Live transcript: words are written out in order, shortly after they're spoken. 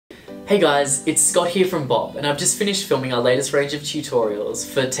Hey guys, it's Scott here from BOP, and I've just finished filming our latest range of tutorials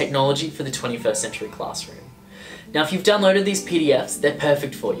for technology for the 21st century classroom. Now if you've downloaded these PDFs, they're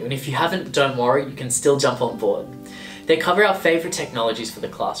perfect for you, and if you haven't, don't worry, you can still jump on board. They cover our favourite technologies for the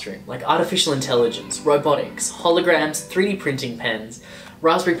classroom, like artificial intelligence, robotics, holograms, 3D printing pens,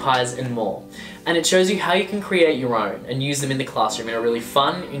 Raspberry Pis and more. And it shows you how you can create your own and use them in the classroom in a really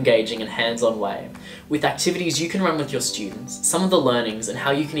fun, engaging and hands-on way, with activities you can run with your students, some of the learnings and how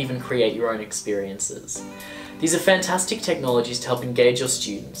you can even create your own experiences. These are fantastic technologies to help engage your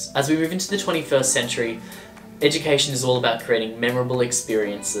students. As we move into the 21st century, education is all about creating memorable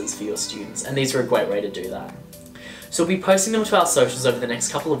experiences for your students, and these are a great way to do that. So we'll be posting them to our socials over the next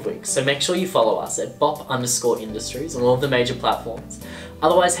couple of weeks, so make sure you follow us at BOP_Industries on all of the major platforms.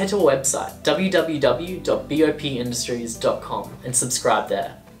 Otherwise, head to our website, www.bopindustries.com, and subscribe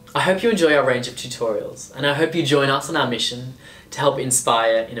there. I hope you enjoy our range of tutorials, and I hope you join us on our mission to help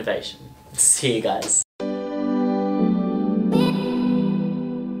inspire innovation. See you guys.